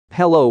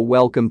Hello,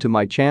 welcome to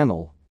my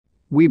channel.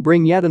 We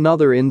bring yet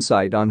another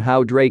insight on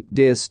how Drake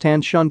dissed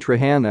and Shunt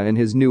Rihanna in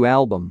his new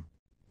album.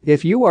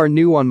 If you are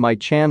new on my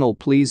channel,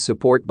 please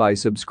support by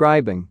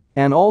subscribing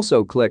and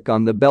also click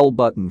on the bell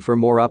button for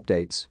more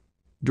updates.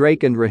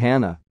 Drake and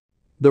Rihanna.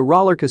 The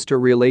rollercoaster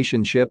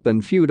relationship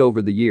and feud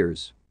over the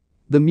years.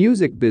 The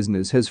music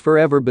business has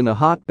forever been a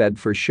hotbed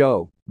for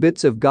show,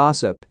 bits of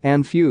gossip,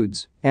 and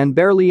feuds, and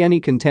barely any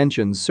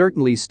contentions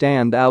certainly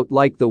stand out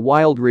like the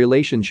wild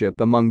relationship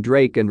among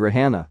Drake and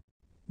Rihanna.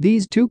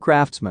 These two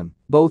craftsmen,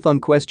 both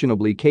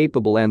unquestionably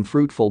capable and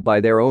fruitful by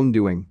their own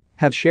doing,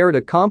 have shared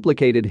a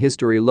complicated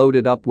history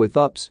loaded up with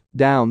ups,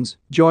 downs,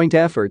 joint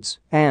efforts,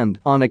 and,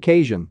 on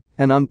occasion,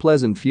 an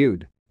unpleasant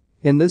feud.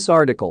 In this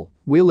article,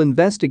 we'll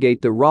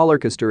investigate the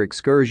rollercoaster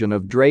excursion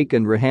of Drake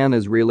and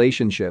Rihanna's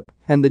relationship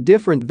and the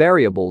different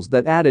variables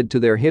that added to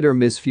their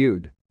hit-or-miss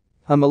feud.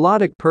 A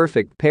melodic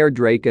perfect pair.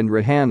 Drake and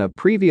Rihanna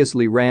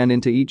previously ran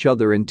into each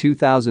other in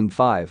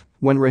 2005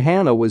 when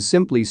Rihanna was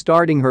simply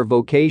starting her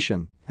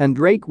vocation and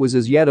Drake was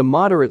as yet a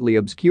moderately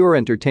obscure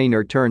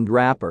entertainer turned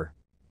rapper.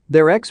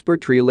 Their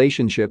expert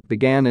relationship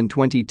began in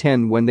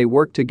 2010 when they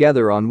worked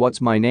together on What's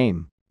My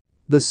Name.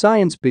 The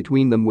science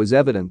between them was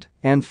evident,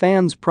 and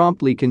fans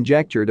promptly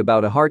conjectured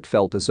about a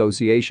heartfelt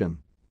association.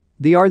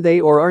 The are they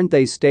or aren't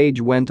they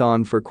stage went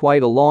on for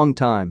quite a long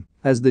time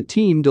as the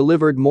team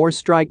delivered more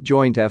strike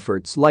joint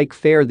efforts like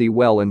Fare Thee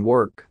Well and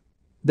Work.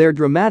 Their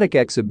dramatic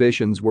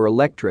exhibitions were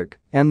electric,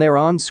 and their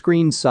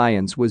on-screen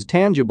science was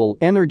tangible,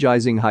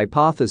 energizing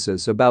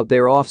hypothesis about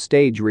their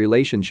off-stage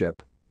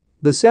relationship.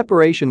 The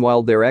separation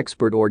while their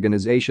expert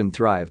organization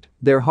thrived,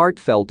 their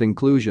heartfelt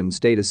inclusion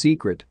stayed a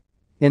secret.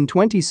 In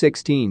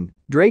 2016,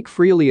 Drake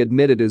freely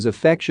admitted his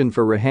affection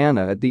for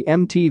Rihanna at the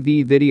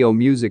MTV Video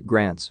Music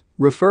Grants,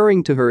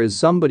 referring to her as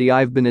somebody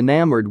I've been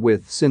enamored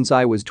with since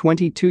I was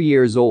 22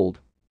 years old.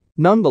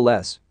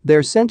 Nonetheless,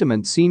 their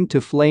sentiment seemed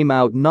to flame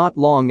out not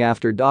long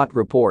after.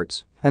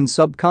 Reports and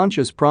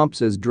subconscious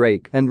prompts as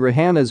Drake and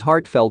Rihanna's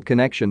heartfelt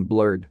connection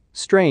blurred,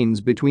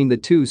 strains between the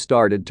two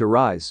started to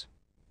rise.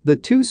 The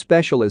two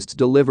specialists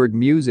delivered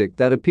music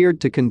that appeared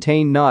to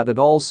contain not at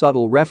all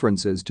subtle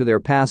references to their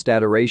past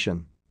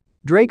adoration.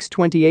 Drake's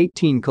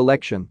 2018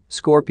 collection,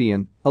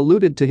 Scorpion,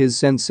 alluded to his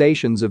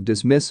sensations of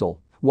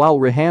dismissal, while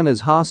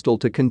Rihanna's Hostile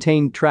to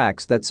contained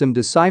tracks that some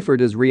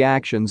deciphered as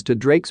reactions to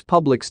Drake's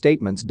public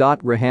statements.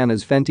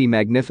 Rihanna's Fenty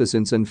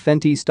Magnificence and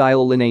Fenty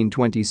Style Linane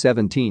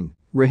 2017,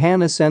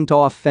 Rihanna sent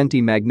off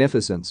Fenty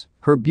Magnificence,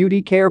 her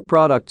beauty care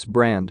products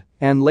brand,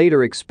 and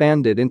later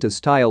expanded into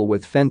Style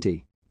with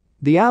Fenty.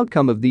 The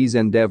outcome of these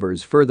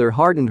endeavors further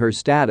hardened her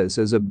status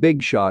as a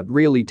big shot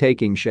really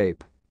taking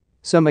shape.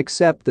 Some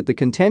accept that the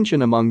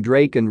contention among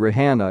Drake and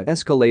Rihanna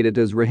escalated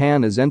as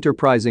Rihanna's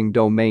enterprising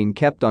domain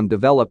kept on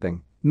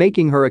developing,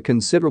 making her a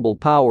considerable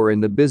power in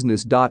the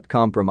business.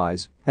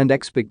 Compromise and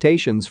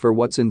expectations for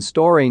what's in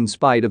store. In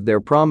spite of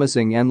their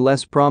promising and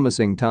less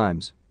promising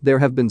times, there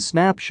have been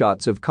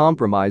snapshots of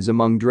compromise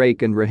among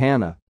Drake and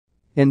Rihanna.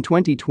 In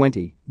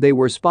 2020, they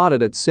were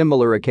spotted at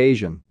similar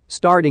occasion,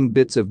 starting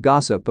bits of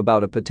gossip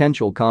about a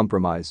potential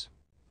compromise.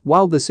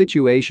 While the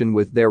situation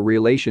with their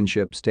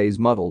relationship stays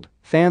muddled,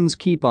 fans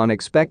keep on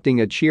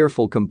expecting a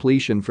cheerful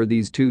completion for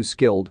these two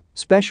skilled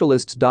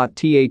specialists.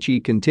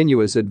 The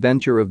continuous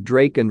adventure of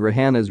Drake and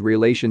Rihanna's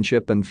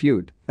relationship and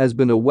feud has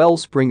been a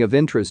wellspring of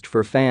interest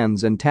for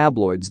fans and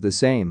tabloids the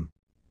same.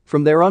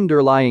 From their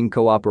underlying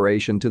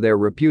cooperation to their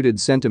reputed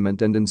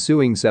sentiment and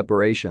ensuing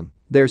separation,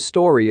 their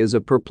story is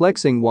a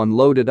perplexing one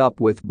loaded up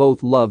with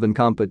both love and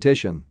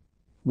competition.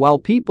 While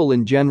people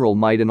in general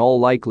might in all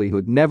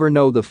likelihood never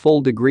know the full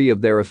degree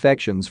of their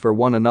affections for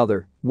one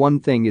another, one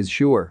thing is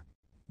sure.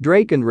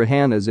 Drake and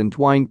Rihanna's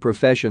entwined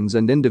professions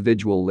and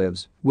individual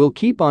lives will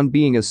keep on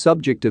being a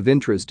subject of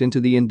interest into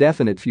the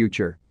indefinite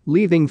future,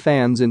 leaving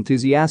fans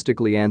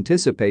enthusiastically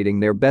anticipating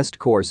their best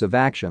course of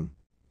action.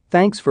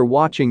 Thanks for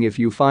watching. If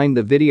you find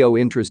the video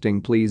interesting,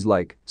 please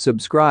like,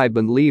 subscribe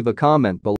and leave a comment below.